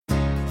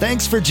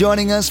Thanks for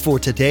joining us for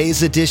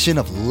today's edition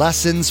of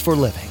Lessons for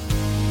Living.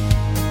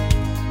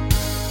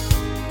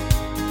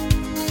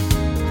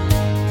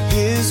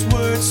 His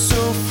word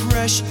so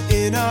fresh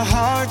in our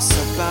hearts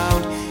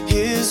abound.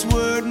 His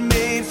word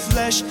made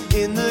flesh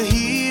in the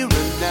here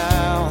and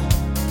now.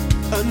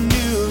 A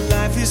new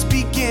life is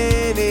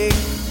beginning.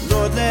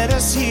 Lord, let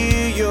us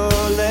hear your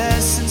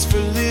lessons for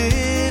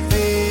living.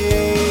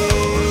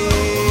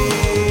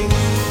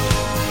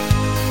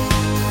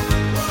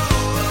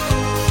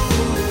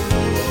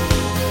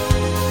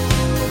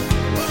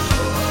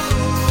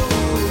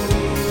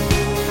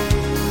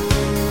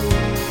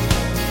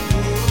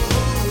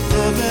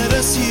 Lord, let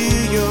us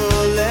hear your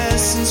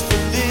lessons for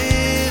living.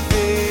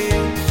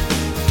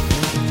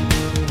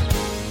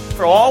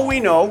 For all we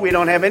know, we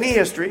don't have any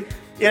history.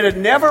 It had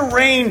never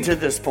rained to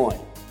this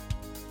point.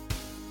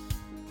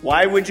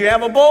 Why would you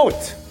have a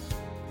boat?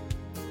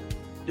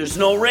 There's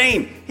no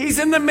rain. He's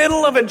in the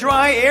middle of a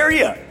dry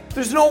area.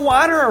 There's no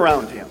water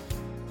around him.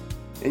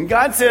 And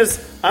God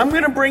says, I'm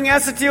going to bring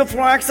acetyl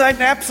peroxide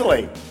and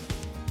naphthalate.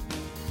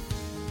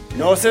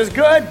 Noah says,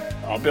 good,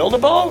 I'll build a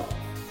boat.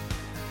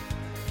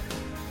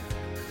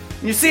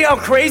 You see how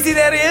crazy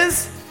that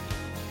is?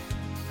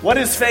 What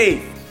is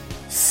faith?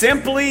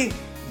 Simply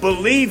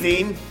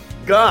believing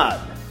God.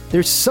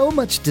 There's so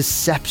much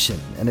deception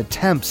and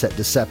attempts at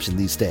deception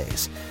these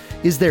days.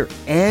 Is there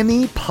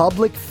any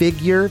public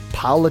figure,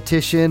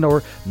 politician,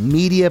 or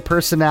media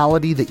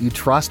personality that you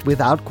trust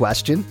without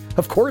question?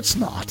 Of course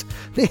not.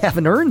 They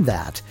haven't earned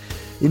that.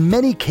 In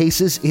many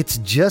cases, it's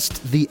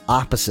just the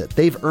opposite.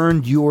 They've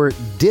earned your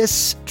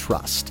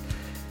distrust.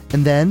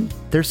 And then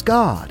there's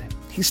God.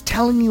 He's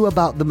telling you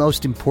about the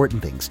most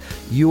important things,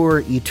 your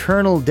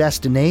eternal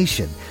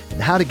destination,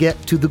 and how to get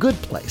to the good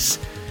place.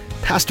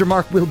 Pastor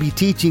Mark will be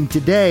teaching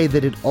today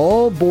that it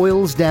all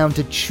boils down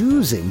to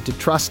choosing to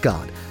trust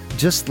God,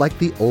 just like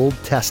the Old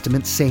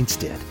Testament saints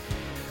did.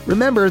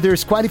 Remember,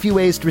 there's quite a few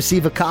ways to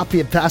receive a copy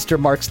of Pastor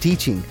Mark's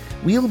teaching.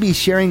 We'll be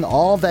sharing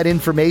all that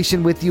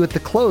information with you at the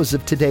close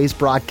of today's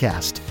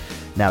broadcast.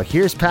 Now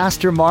here's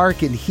Pastor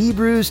Mark in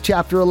Hebrews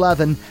chapter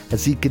 11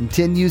 as he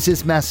continues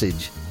his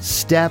message,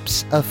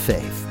 Steps of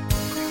Faith.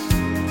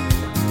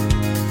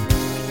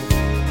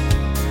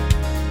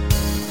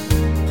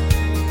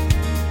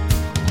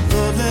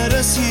 Lord, let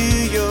us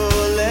hear your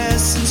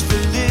lessons for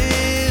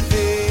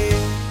living.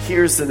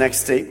 Here's the next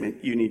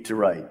statement you need to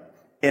write.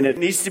 And it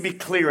needs to be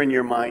clear in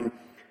your mind.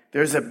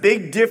 There's a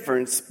big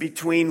difference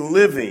between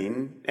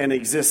living and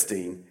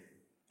existing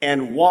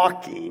and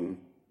walking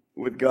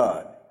with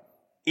God.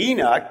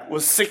 Enoch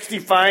was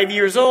 65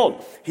 years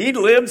old. He'd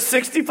lived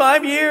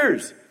 65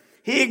 years.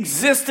 He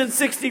existed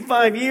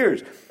 65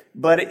 years.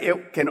 But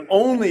it can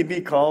only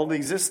be called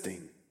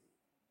existing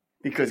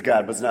because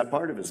God was not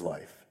part of his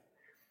life.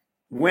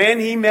 When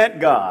he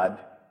met God,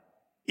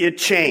 it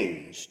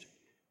changed.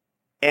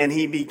 And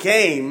he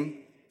became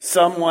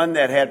someone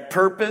that had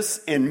purpose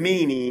and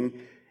meaning,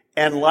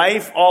 and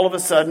life all of a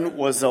sudden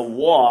was a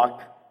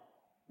walk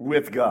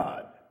with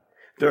God.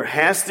 There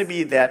has to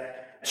be that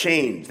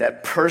change,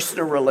 that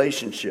personal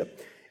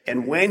relationship.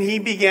 And when he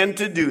began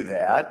to do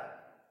that,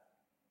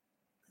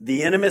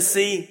 the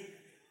intimacy,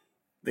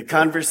 the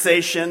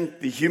conversation,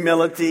 the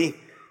humility,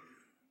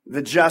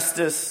 the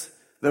justice,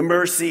 the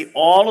mercy,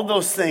 all of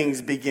those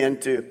things began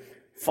to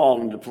fall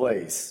into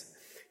place.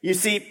 You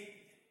see,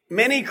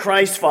 many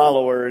Christ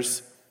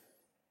followers,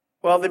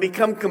 well, they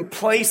become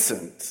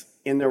complacent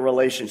in their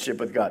relationship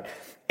with God.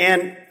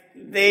 And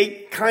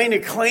they kind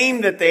of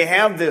claim that they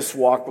have this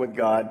walk with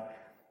God,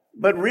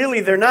 but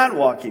really they're not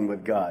walking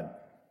with God.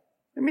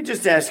 Let me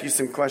just ask you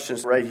some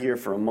questions right here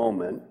for a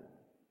moment.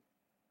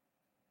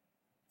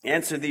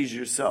 Answer these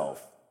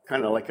yourself,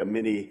 kind of like a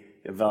mini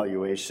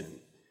evaluation.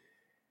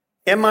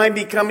 Am I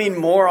becoming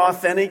more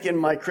authentic in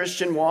my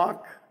Christian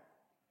walk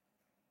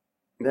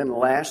than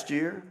last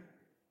year?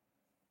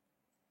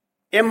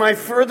 Am I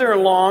further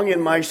along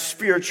in my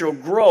spiritual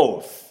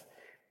growth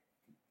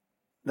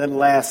than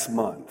last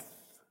month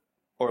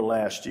or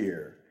last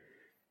year?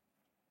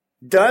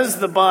 Does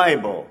the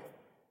Bible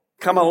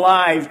come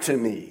alive to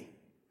me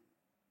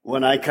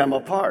when I come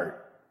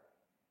apart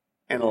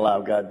and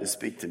allow God to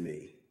speak to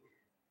me?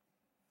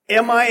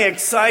 Am I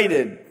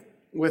excited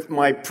with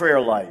my prayer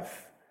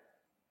life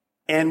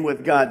and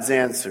with God's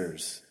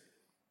answers?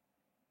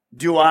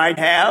 Do I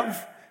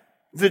have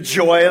the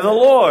joy of the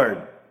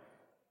Lord?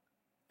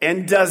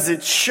 And does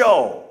it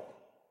show?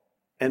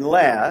 And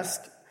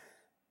last,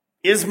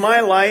 is my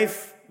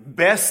life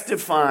best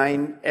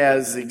defined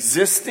as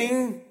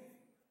existing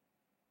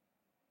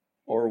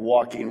or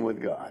walking with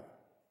God?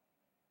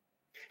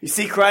 You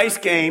see,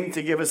 Christ came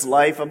to give us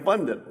life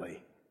abundantly.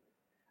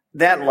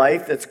 That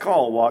life that's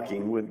called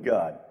walking with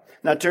God.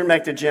 Now turn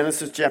back to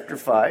Genesis chapter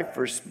 5,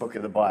 first book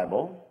of the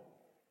Bible.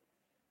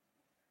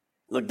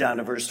 Look down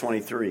to verse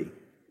 23.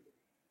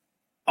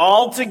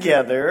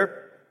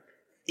 Altogether,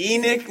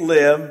 Enoch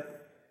lived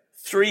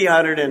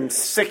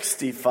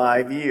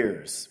 365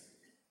 years.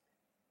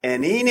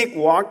 And Enoch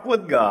walked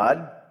with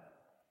God.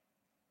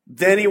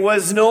 Then he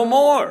was no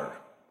more,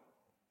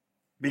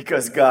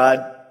 because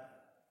God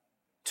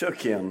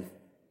took him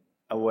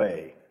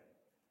away.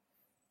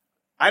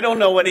 I don't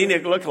know what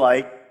Enoch looked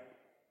like,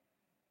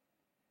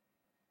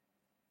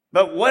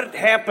 but what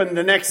happened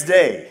the next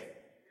day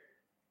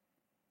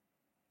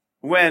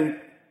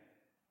when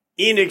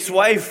Enoch's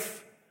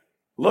wife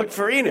looked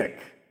for Enoch?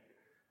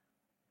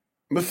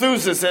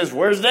 Methuselah says,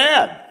 "Where's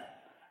Dad?"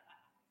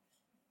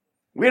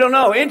 We don't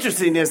know.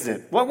 Interesting, isn't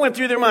it? What went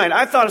through their mind?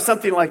 I thought of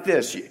something like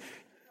this.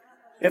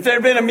 If there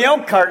had been a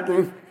milk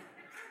carton,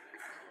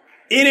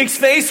 Enoch's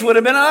face would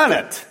have been on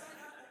it.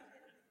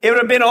 It would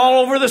have been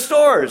all over the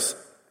stores.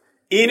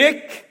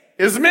 Enoch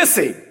is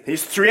missing.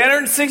 He's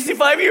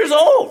 365 years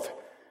old.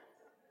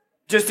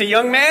 Just a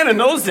young man in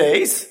those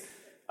days.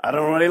 I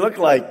don't know what he looked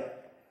like.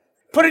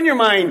 Put in your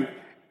mind,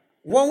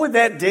 what would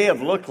that day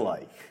have looked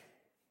like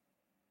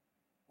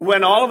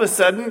when all of a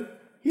sudden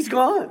he's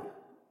gone?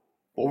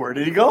 Well, where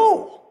did he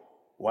go?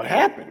 What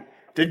happened?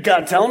 Did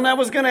God tell him that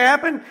was going to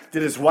happen?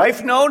 Did his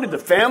wife know? Did the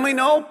family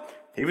know?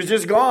 He was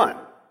just gone.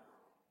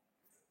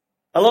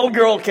 A little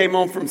girl came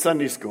home from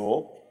Sunday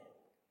school,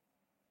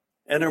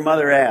 and her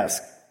mother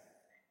asked,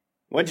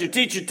 "What did your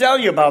teacher tell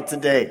you about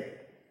today?"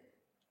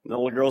 The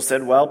little girl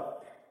said,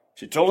 "Well,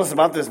 she told us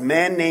about this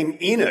man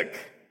named Enoch."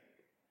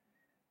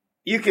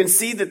 You can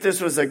see that this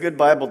was a good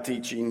Bible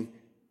teaching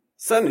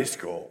Sunday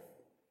school.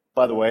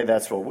 By the way,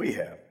 that's what we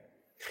have.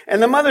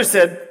 And the mother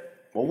said,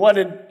 "Well, what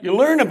did you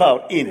learn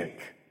about Enoch?"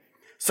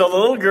 So the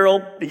little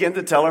girl began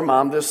to tell her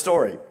mom this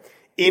story.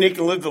 Enoch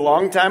lived a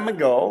long time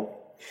ago,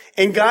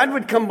 and God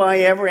would come by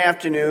every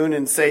afternoon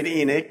and say to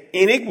Enoch,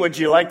 "Enoch, would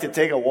you like to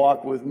take a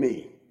walk with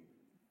me?"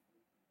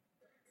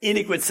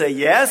 Enoch would say,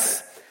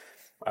 "Yes,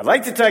 I'd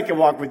like to take a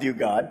walk with you,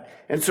 God."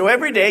 And so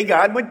every day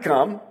God would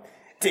come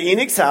to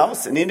Enoch's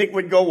house, and Enoch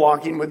would go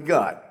walking with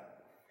God.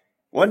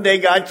 One day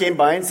God came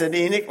by and said to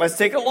Enoch, "Let's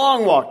take a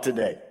long walk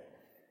today.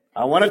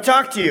 I want to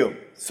talk to you."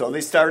 So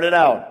they started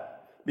out.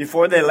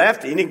 Before they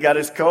left, Enoch got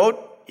his coat,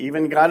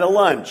 even got a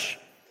lunch,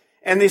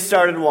 and they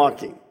started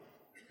walking.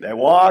 They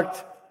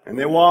walked, and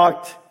they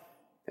walked,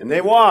 and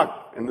they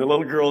walked. And the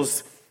little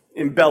girl's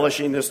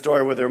embellishing the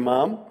story with her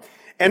mom.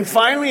 And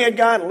finally it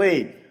got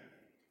late.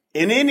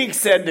 And Enoch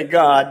said to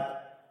God,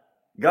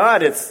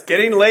 "God, it's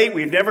getting late.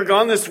 We've never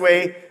gone this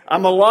way.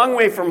 I'm a long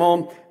way from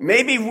home.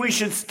 Maybe we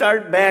should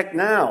start back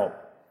now."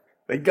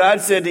 But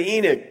God said to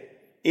Enoch,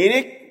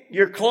 "Enoch,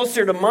 you're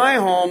closer to my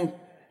home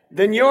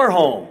than your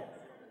home.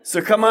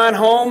 So come on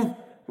home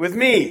with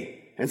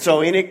me." And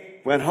so Enoch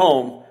went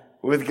home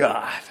with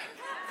God.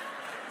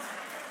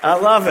 I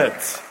love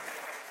it.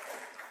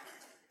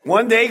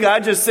 One day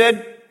God just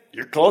said,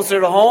 "You're closer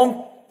to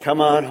home?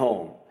 Come on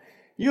home."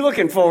 You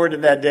looking forward to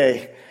that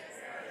day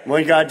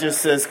when God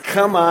just says,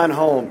 "Come on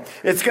home."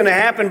 It's going to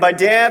happen by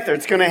death, or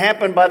it's going to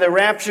happen by the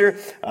rapture.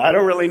 I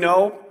don't really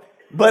know.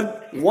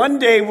 But one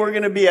day we're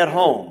going to be at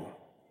home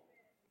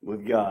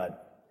with God.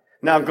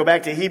 Now go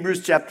back to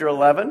Hebrews chapter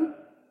 11.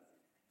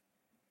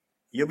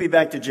 You'll be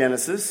back to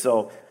Genesis,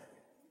 so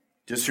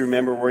just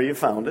remember where you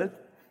found it.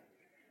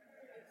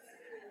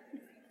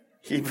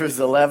 Hebrews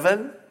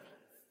 11.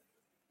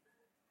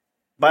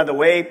 By the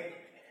way,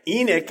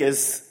 Enoch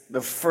is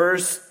the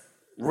first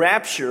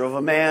rapture of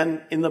a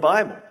man in the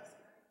Bible.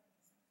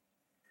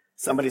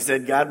 Somebody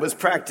said God was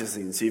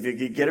practicing. See if you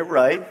could get it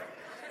right.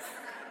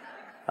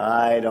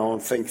 I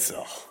don't think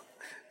so.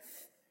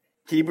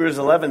 Hebrews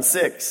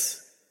 11:6.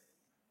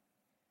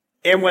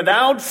 And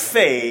without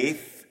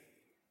faith,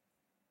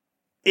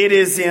 it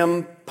is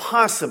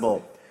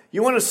impossible.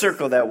 You want to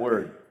circle that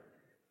word.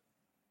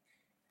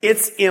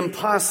 It's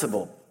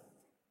impossible.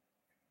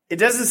 It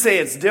doesn't say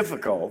it's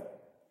difficult.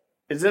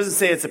 It doesn't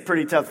say it's a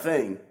pretty tough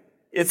thing.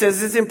 It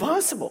says it's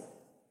impossible.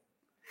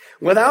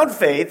 Without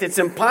faith, it's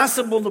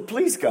impossible to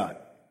please God.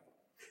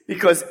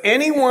 Because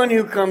anyone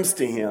who comes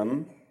to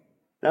him,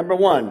 number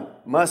one,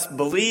 must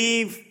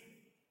believe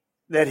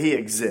that he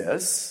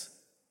exists.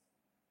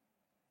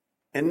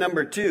 And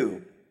number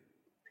two,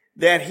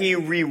 that he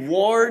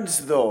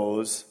rewards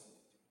those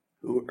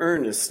who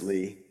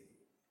earnestly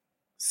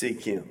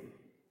seek him.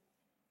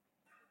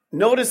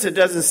 Notice it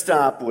doesn't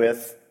stop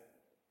with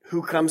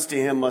who comes to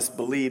him must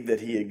believe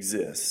that he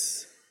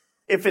exists.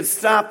 If it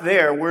stopped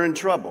there, we're in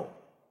trouble.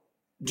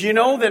 Do you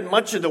know that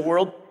much of the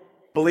world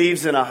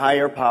believes in a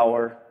higher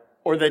power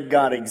or that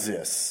God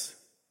exists?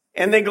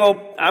 And they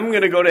go, "I'm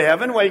going to go to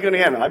heaven." Why are you going to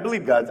heaven? I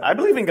believe God. I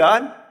believe in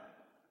God.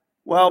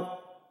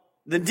 Well,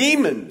 the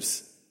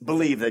demons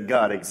believe that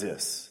God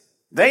exists.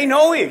 They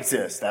know he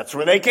exists. That's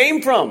where they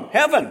came from,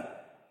 heaven.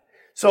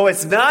 So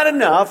it's not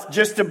enough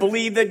just to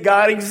believe that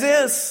God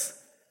exists.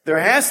 There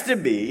has to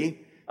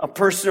be a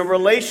personal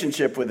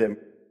relationship with him.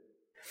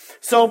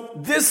 So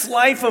this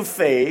life of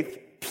faith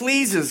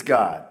pleases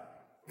God.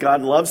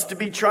 God loves to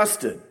be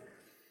trusted.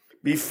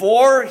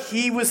 Before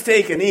he was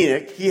taken,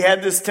 Enoch, he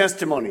had this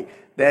testimony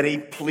that he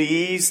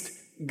pleased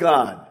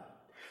God.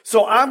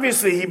 So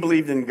obviously he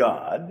believed in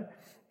God.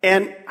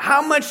 And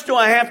how much do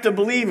I have to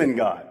believe in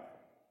God?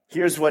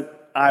 Here's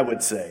what I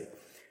would say.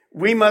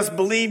 We must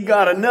believe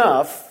God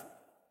enough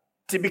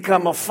to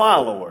become a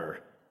follower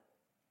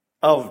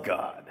of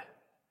God.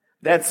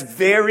 That's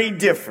very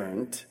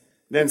different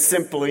than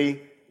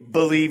simply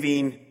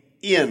believing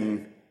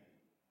in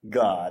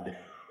God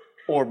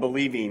or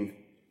believing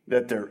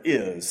that there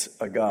is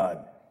a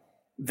God.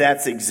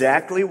 That's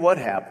exactly what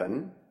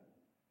happened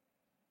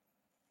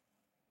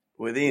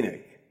with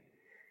Enoch.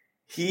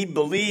 He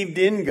believed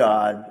in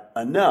God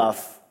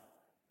enough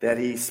that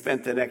he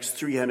spent the next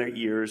 300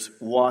 years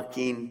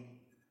walking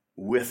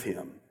with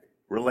him.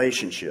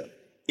 Relationship.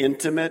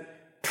 Intimate,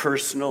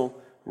 personal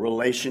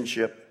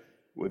relationship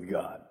with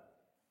God.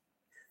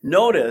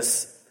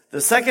 Notice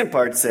the second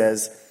part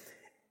says,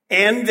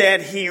 and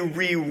that he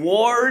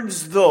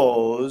rewards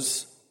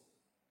those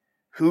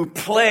who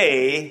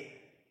play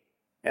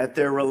at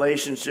their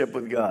relationship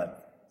with God.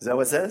 Is that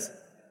what it says?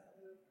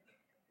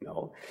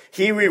 No.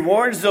 He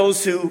rewards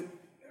those who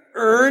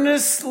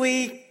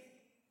earnestly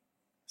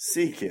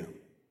seek him.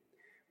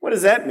 What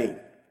does that mean?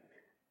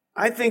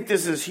 I think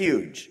this is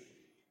huge.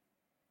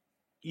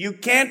 You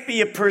can't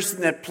be a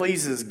person that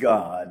pleases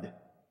God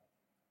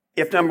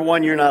if, number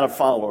one, you're not a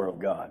follower of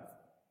God.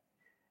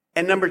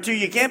 And number two,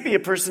 you can't be a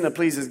person that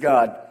pleases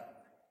God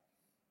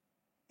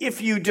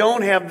if you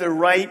don't have the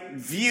right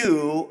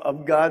view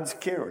of God's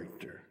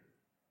character.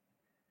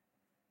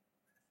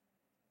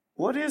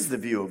 What is the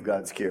view of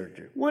God's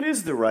character? What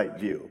is the right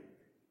view?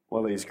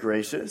 Well, he's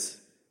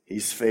gracious,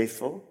 he's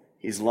faithful,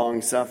 he's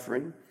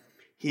long-suffering,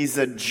 he's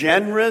a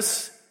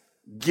generous,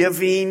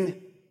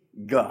 giving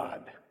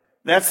God.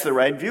 That's the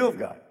right view of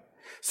God.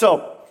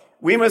 So,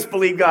 we must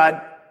believe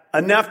God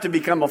enough to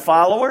become a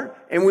follower,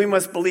 and we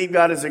must believe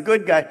God is a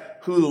good guy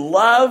who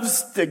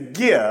loves to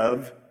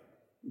give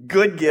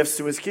good gifts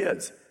to his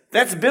kids.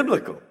 That's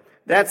biblical.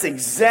 That's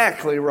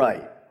exactly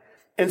right.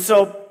 And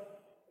so,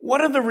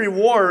 what are the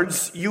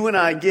rewards you and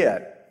I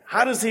get?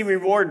 How does he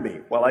reward me?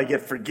 Well, I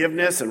get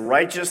forgiveness and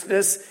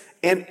righteousness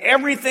and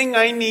everything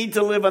I need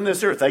to live on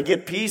this earth. I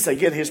get peace. I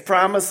get his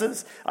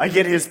promises. I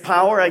get his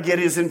power. I get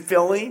his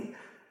infilling.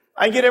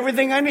 I get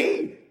everything I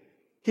need.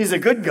 He's a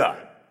good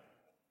God.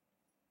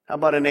 How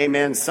about an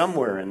amen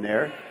somewhere in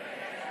there?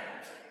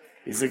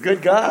 He's a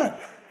good God.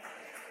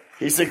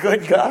 He's a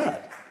good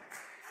God.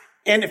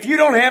 And if you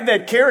don't have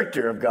that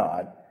character of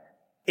God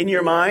in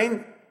your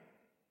mind,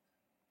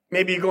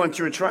 maybe you're going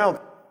through a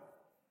trial.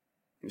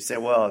 You say,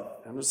 well,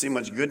 I don't see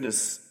much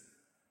goodness.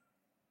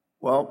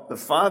 Well, the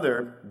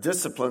Father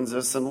disciplines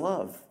us in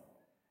love.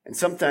 And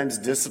sometimes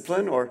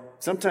discipline, or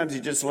sometimes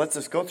he just lets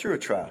us go through a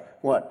trial.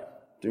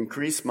 What? To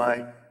increase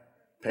my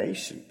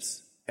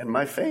patience and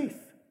my faith,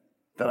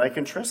 that I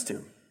can trust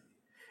him.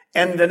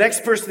 And the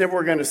next person that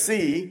we're going to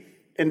see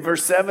in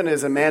verse 7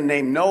 is a man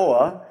named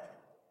Noah.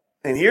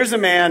 And here's a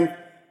man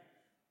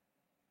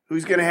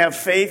who's going to have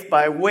faith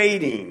by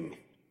waiting.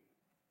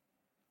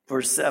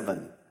 Verse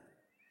 7.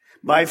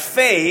 By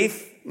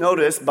faith,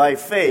 notice, by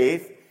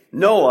faith,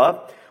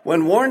 Noah,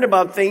 when warned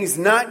about things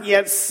not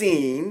yet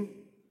seen,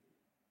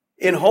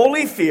 in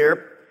holy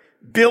fear,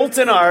 built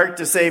an ark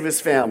to save his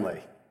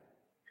family.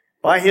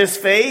 By his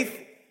faith,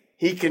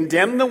 he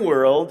condemned the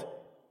world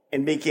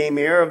and became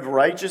heir of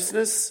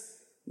righteousness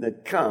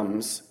that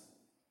comes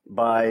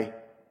by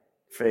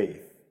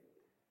faith.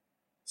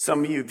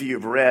 Some of you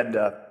have read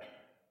a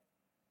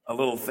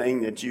little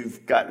thing that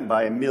you've gotten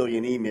by a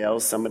million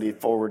emails. Somebody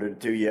forwarded it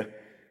to you.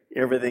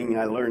 Everything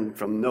I learned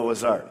from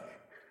Noah's Ark.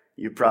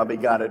 You probably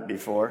got it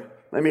before.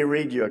 Let me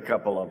read you a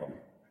couple of them.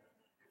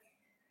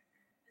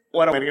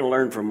 What am I going to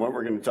learn from what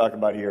we're going to talk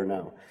about here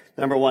now?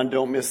 Number one,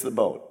 don't miss the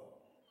boat.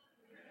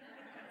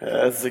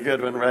 That's a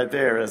good one right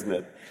there, isn't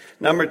it?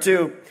 Number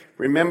two,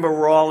 remember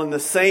we're all in the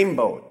same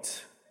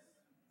boat.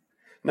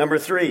 Number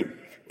three,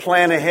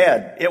 plan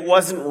ahead. It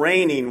wasn't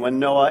raining when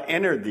Noah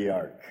entered the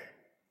ark.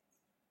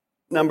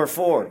 Number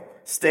four,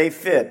 stay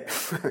fit.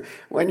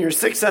 When you're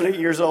 600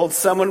 years old,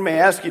 someone may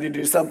ask you to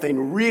do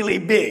something really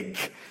big.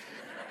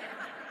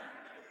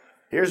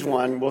 Here's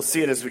one. We'll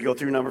see it as we go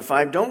through. Number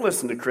five, don't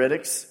listen to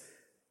critics.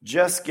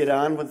 Just get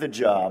on with the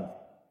job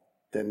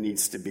that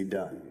needs to be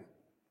done.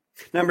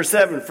 Number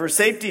seven, for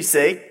safety's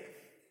sake,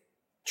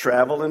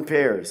 travel in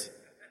pairs.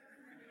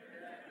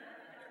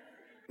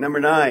 Number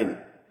 9,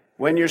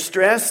 when you're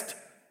stressed,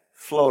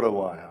 float a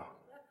while.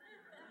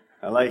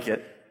 I like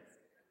it.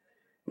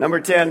 Number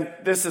 10,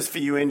 this is for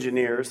you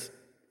engineers.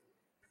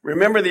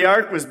 Remember, the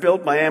ark was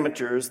built by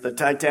amateurs, the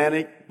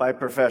Titanic by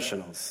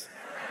professionals.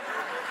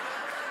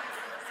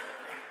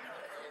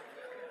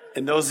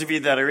 And those of you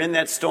that are in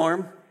that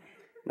storm,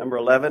 number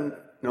 11,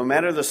 no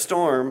matter the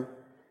storm,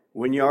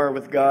 when you are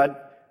with God,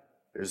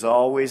 there's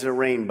always a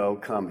rainbow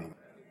coming.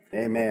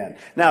 Amen.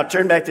 Now,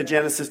 turn back to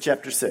Genesis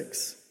chapter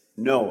 6.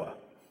 Noah.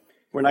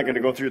 We're not going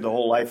to go through the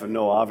whole life of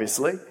Noah,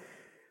 obviously.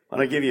 I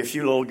want to give you a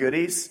few little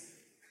goodies.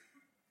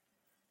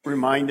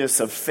 Remind us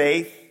of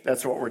faith.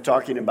 That's what we're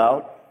talking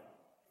about.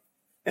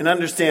 And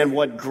understand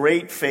what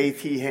great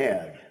faith he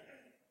had.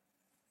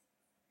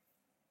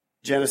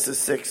 Genesis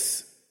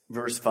 6,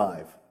 verse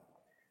 5.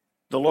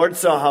 The Lord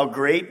saw how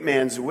great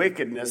man's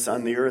wickedness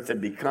on the earth had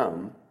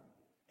become,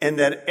 and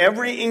that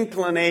every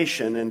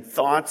inclination and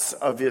thoughts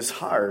of his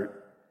heart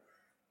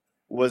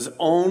was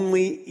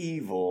only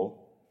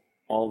evil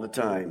all the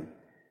time.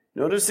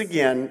 Notice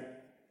again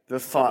the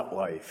thought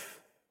life.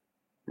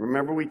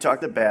 Remember, we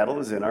talked the battle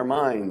is in our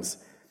minds.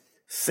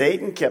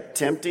 Satan kept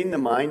tempting the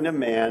mind of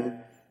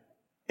man,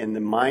 and the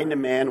mind of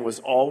man was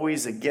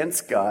always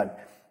against God.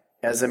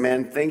 As a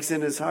man thinks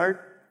in his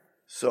heart,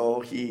 so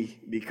he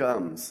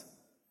becomes.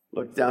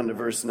 Look down to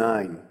verse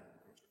 9.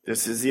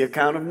 This is the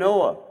account of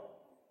Noah.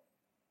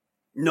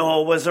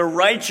 Noah was a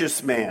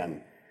righteous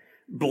man,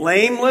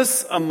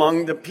 blameless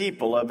among the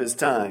people of his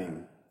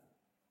time.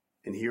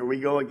 And here we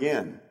go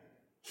again.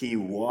 He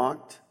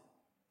walked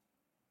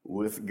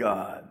with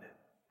God.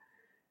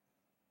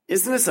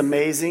 Isn't this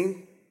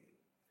amazing?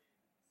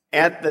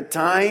 At the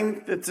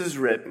time that this is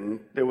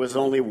written, there was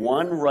only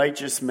one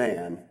righteous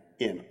man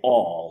in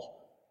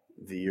all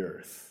the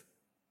earth.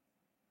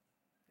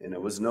 And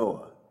it was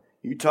Noah.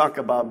 You talk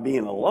about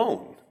being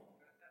alone.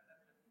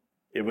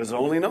 It was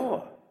only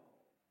Noah.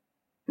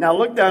 Now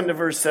look down to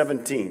verse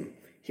 17.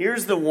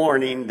 Here's the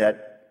warning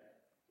that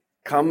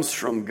comes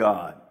from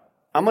God.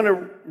 I'm going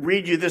to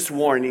read you this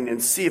warning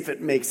and see if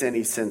it makes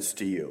any sense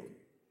to you.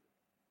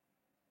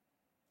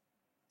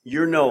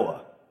 You're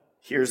Noah.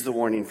 Here's the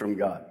warning from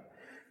God.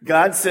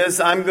 God says,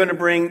 I'm going to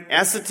bring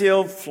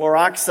acetyl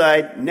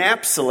fluoroxide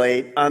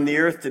naphthalate on the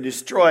earth to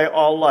destroy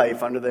all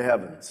life under the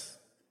heavens.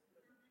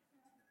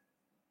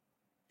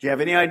 Do you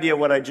have any idea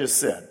what I just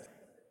said?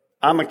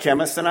 I'm a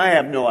chemist and I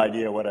have no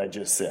idea what I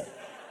just said.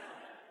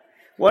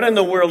 What in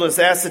the world is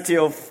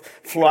acetyl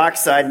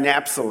fluoroxide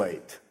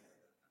naphthalate?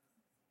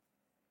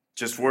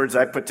 Just words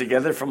I put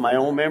together from my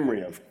own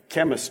memory of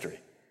chemistry.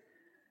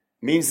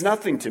 Means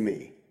nothing to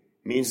me.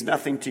 Means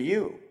nothing to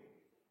you.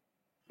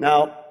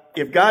 Now,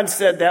 if God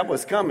said that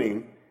was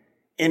coming,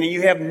 and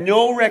you have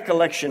no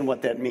recollection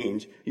what that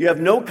means, you have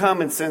no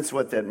common sense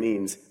what that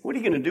means, what are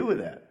you going to do with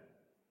that?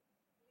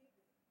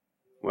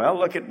 Well,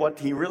 look at what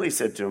he really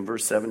said to him,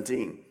 verse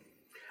 17.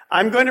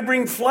 I'm going to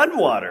bring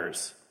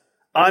floodwaters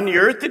on the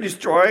earth to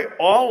destroy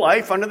all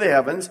life under the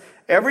heavens.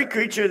 Every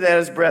creature that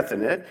has breath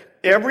in it,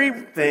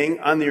 everything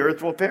on the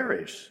earth will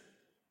perish.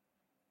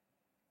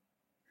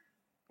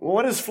 Well,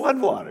 what is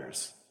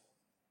floodwaters?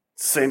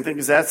 Same thing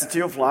as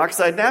acetyl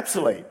fluoroxide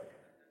naphthalate.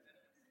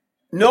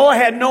 Noah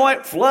had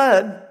no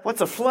flood.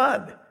 What's a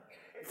flood?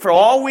 For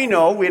all we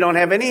know, we don't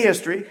have any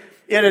history.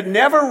 It had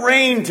never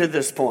rained to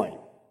this point.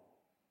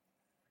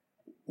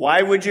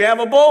 Why would you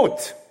have a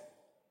boat?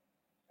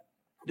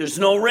 There's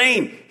no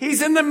rain.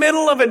 He's in the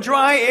middle of a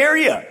dry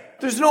area.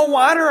 There's no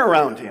water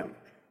around him.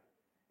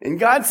 And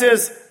God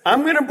says,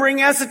 I'm going to bring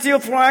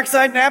acetyl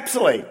fluoroxide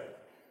naphthalate.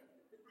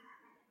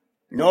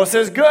 Noah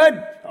says,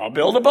 good, I'll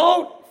build a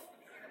boat.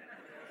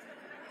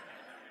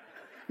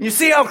 You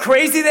see how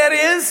crazy that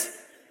is?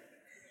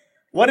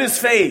 What is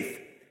faith?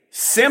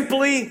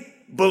 Simply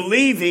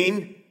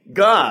believing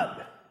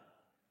God.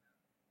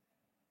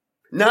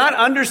 Not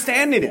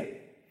understanding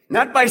it.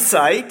 Not by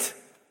sight.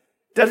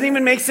 Doesn't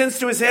even make sense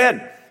to his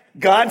head.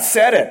 God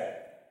said it.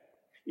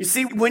 You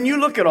see, when you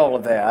look at all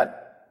of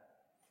that,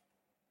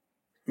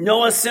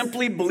 Noah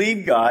simply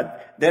believed God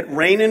that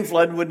rain and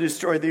flood would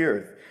destroy the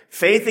earth.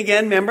 Faith,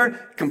 again, remember,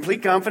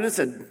 complete confidence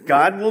that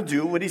God will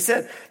do what he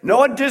said.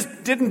 Noah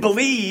just didn't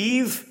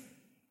believe,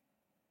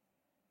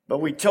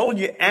 but we told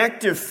you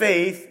active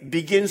faith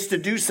begins to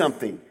do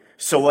something.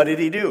 So what did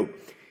he do?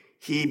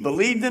 He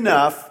believed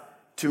enough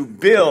to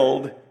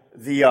build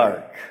the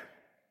ark.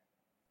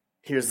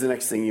 Here's the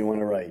next thing you want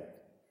to write.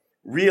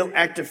 Real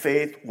active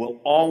faith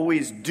will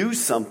always do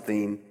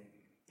something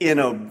in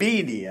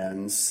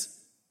obedience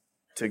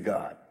to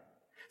God.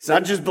 It's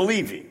not just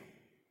believing,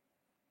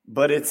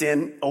 but it's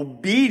in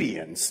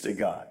obedience to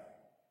God.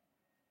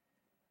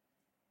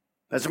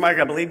 Pastor Mark,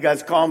 I believe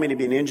God's called me to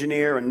be an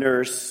engineer, a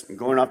nurse, and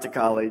going off to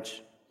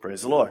college.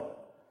 Praise the Lord.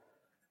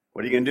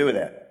 What are you going to do with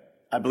that?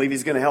 I believe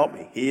he's going to help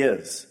me. He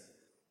is.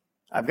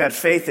 I've got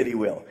faith that he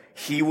will.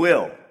 He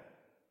will.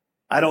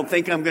 I don't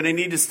think I'm going to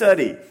need to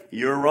study.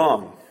 You're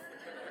wrong.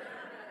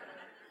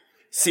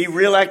 See,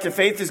 real active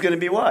faith is going to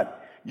be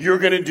what? You're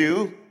going to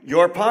do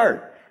your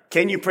part.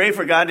 Can you pray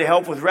for God to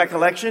help with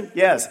recollection?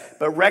 Yes,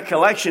 but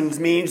recollection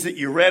means that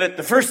you read it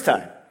the first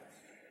time.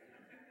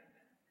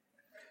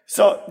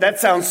 So that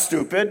sounds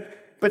stupid,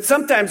 but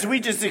sometimes we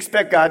just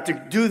expect God to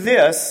do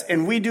this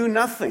and we do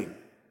nothing.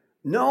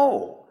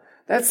 No,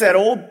 that's that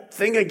old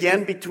thing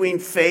again between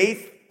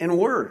faith and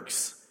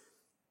works.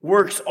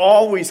 Works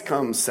always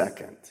come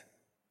second,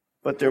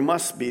 but there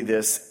must be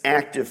this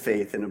active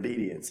faith and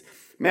obedience.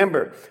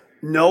 Remember,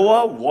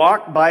 Noah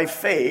walked by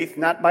faith,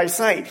 not by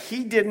sight.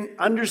 He didn't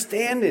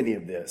understand any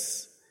of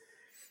this.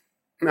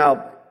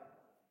 Now,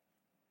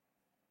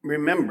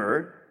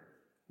 remember,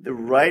 the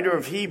writer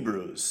of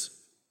Hebrews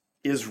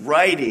is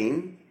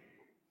writing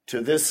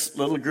to this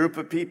little group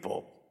of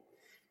people.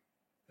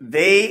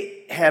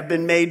 They have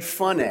been made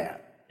fun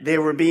at. They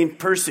were being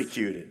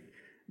persecuted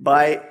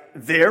by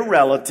their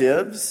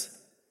relatives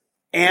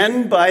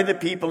and by the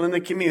people in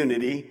the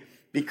community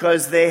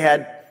because they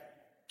had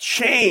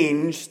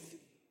changed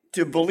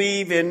to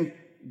believe in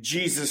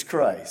Jesus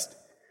Christ.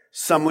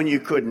 Someone you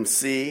couldn't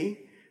see.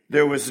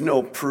 There was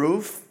no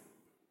proof.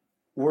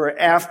 We're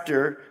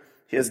after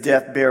his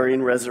death, burial,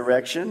 and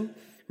resurrection.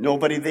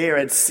 Nobody there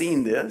had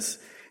seen this.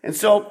 And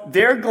so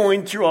they're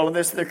going through all of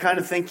this. They're kind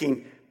of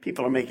thinking,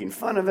 people are making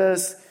fun of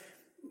us.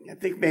 I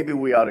think maybe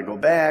we ought to go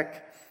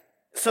back.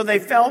 So they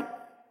felt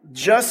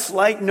just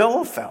like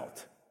Noah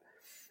felt.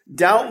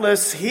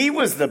 Doubtless, he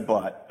was the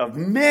butt of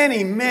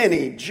many,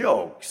 many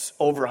jokes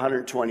over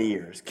 120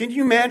 years. Can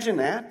you imagine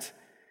that?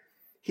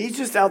 He's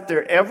just out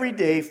there every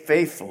day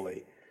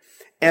faithfully.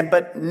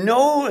 But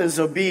Noah's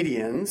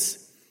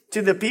obedience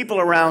to the people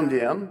around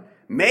him,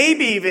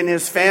 maybe even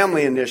his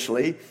family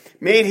initially,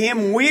 made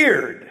him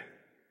weird.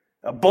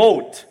 A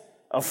boat,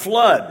 a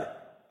flood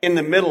in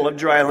the middle of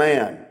dry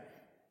land.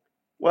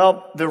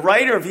 Well, the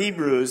writer of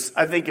Hebrews,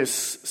 I think, is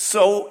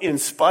so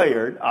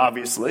inspired,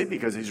 obviously,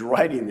 because he's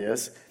writing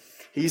this.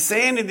 He's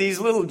saying to these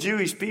little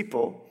Jewish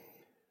people,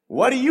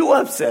 what are you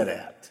upset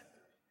at?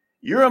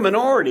 You're a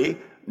minority.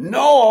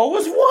 Noah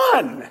was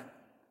one.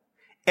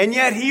 And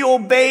yet he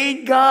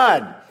obeyed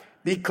God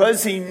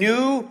because he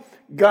knew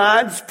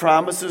God's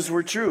promises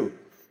were true.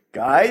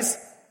 Guys,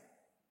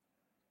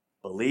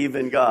 believe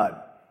in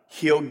God.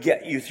 He'll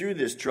get you through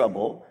this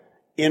trouble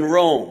in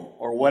Rome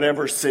or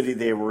whatever city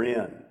they were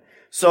in.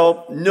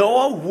 So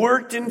Noah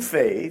worked in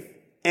faith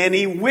and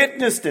he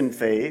witnessed in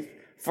faith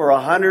for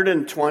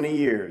 120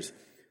 years.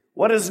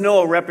 What does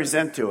Noah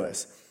represent to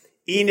us?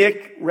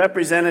 Enoch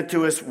represented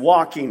to us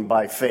walking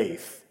by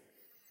faith.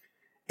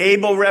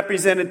 Abel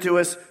represented to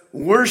us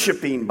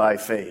worshiping by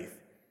faith.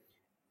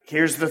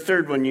 Here's the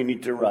third one you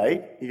need to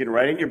write. You can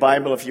write it in your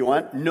Bible if you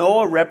want.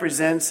 Noah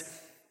represents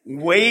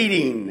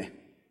waiting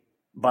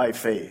by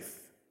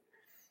faith.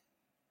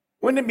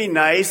 Wouldn't it be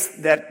nice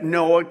that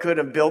Noah could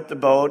have built the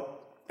boat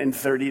in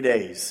 30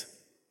 days?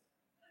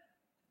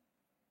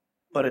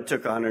 But it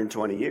took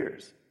 120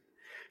 years.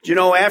 Do you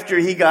know after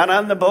he got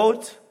on the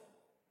boat,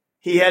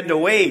 he had to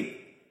wait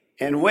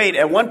and wait.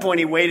 At one point,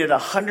 he waited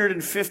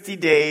 150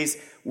 days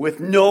with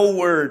no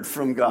word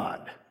from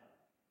God.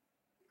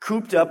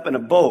 Cooped up in a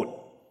boat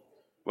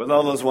with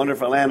all those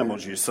wonderful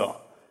animals you saw.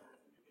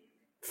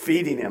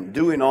 Feeding him,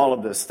 doing all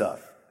of this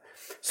stuff.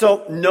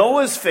 So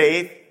Noah's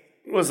faith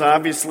was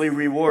obviously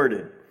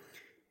rewarded.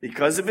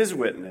 Because of his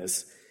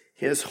witness,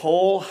 his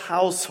whole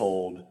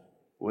household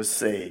was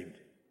saved,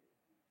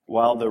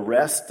 while the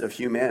rest of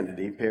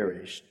humanity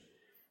perished.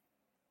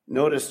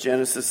 Notice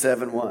Genesis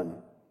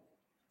 7:1.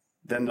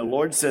 Then the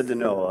Lord said to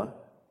Noah,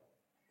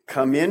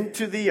 come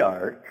into the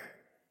ark,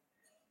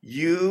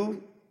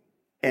 you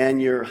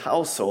and your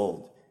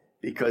household,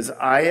 because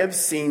I have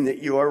seen that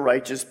you are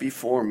righteous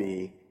before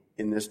me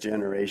in this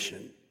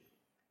generation.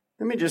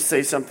 Let me just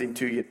say something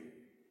to you.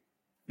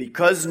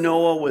 Because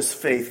Noah was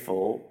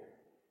faithful,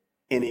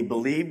 and he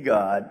believed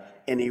God,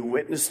 and he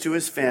witnessed to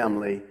his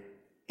family,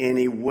 and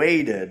he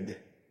waited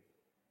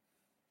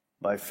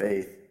by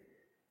faith,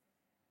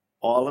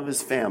 all of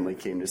his family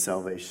came to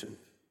salvation.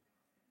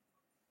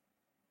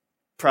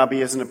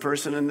 Probably isn't a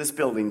person in this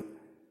building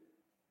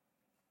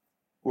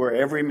where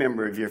every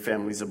member of your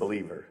family is a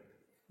believer.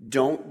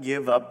 Don't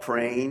give up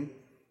praying.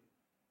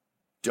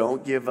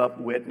 Don't give up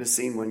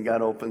witnessing when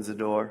God opens the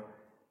door.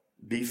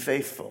 Be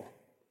faithful.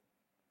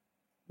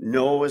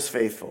 Noah was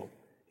faithful,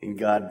 and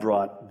God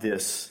brought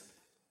this.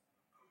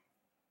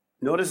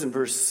 Notice in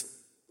verse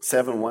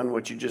 7:1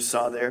 what you just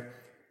saw there.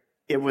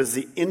 It was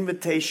the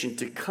invitation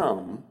to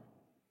come.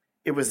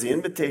 It was the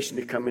invitation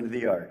to come into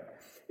the ark.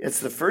 It's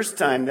the first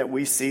time that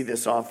we see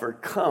this offer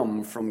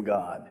come from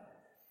God.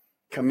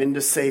 Come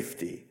into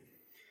safety.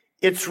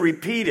 It's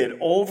repeated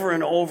over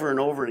and over and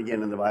over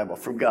again in the Bible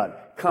from God.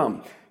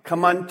 Come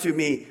unto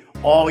me,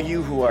 all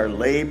you who are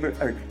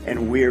labored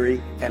and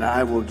weary, and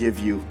I will give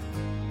you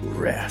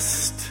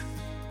rest.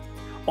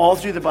 All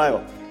through the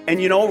Bible. And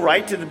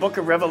right to the book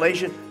of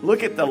Revelation,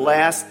 look at the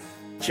last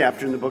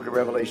chapter in the book of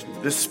Revelation.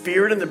 The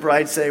Spirit and the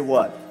bride say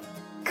what?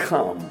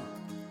 Come.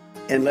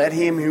 And let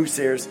him who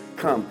says,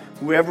 come.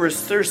 Whoever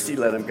is thirsty,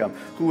 let him come.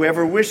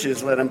 Whoever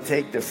wishes, let him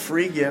take the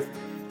free gift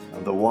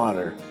of the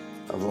water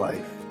of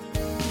life.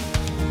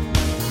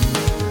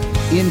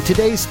 In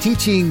today's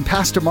teaching,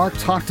 Pastor Mark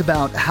talked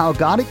about how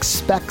God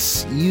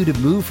expects you to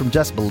move from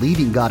just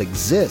believing God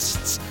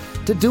exists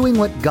to doing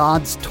what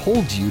God's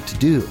told you to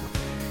do.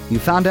 You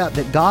found out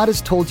that God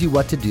has told you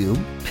what to do.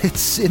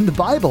 It's in the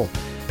Bible.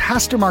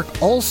 Pastor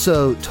Mark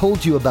also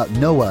told you about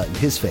Noah and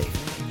his faith.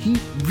 He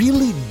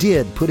really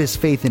did put his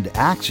faith into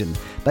action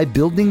by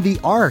building the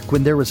ark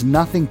when there was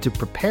nothing to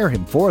prepare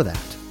him for that.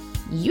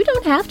 You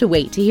don't have to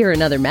wait to hear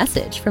another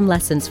message from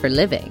Lessons for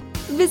Living.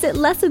 Visit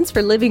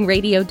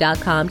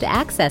lessonsforlivingradio.com to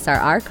access our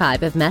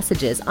archive of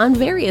messages on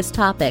various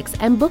topics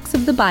and books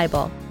of the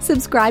Bible.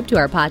 Subscribe to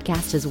our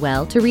podcast as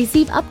well to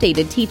receive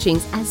updated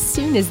teachings as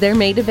soon as they're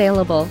made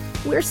available.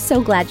 We're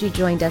so glad you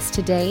joined us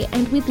today,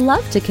 and we'd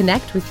love to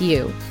connect with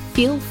you.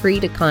 Feel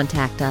free to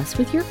contact us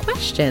with your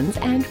questions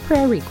and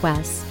prayer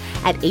requests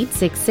at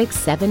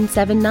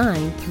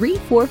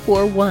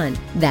 866-779-3441.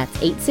 That's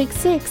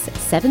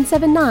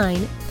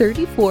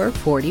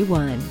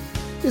 866-779-3441.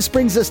 This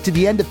brings us to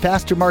the end of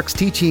Pastor Mark's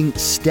teaching,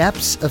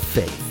 Steps of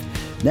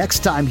Faith. Next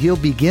time, he'll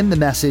begin the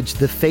message,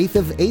 The Faith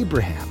of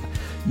Abraham.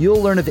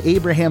 You'll learn of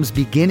Abraham's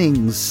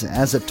beginnings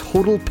as a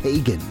total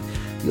pagan,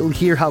 You'll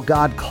hear how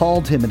God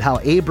called him and how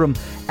Abram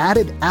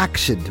added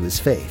action to his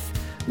faith.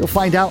 You'll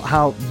find out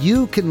how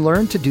you can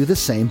learn to do the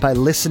same by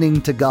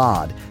listening to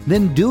God,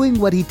 then doing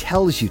what he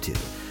tells you to.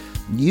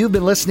 You've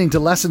been listening to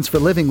Lessons for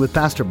Living with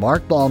Pastor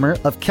Mark Balmer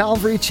of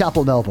Calvary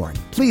Chapel, Melbourne.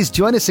 Please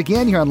join us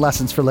again here on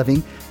Lessons for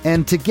Living,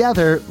 and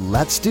together,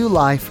 let's do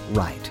life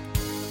right.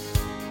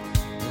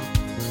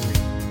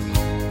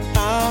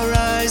 Our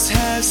eyes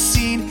have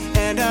seen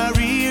and our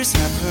ears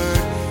have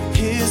heard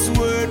His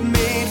word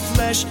made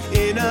flesh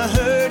in a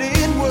hurting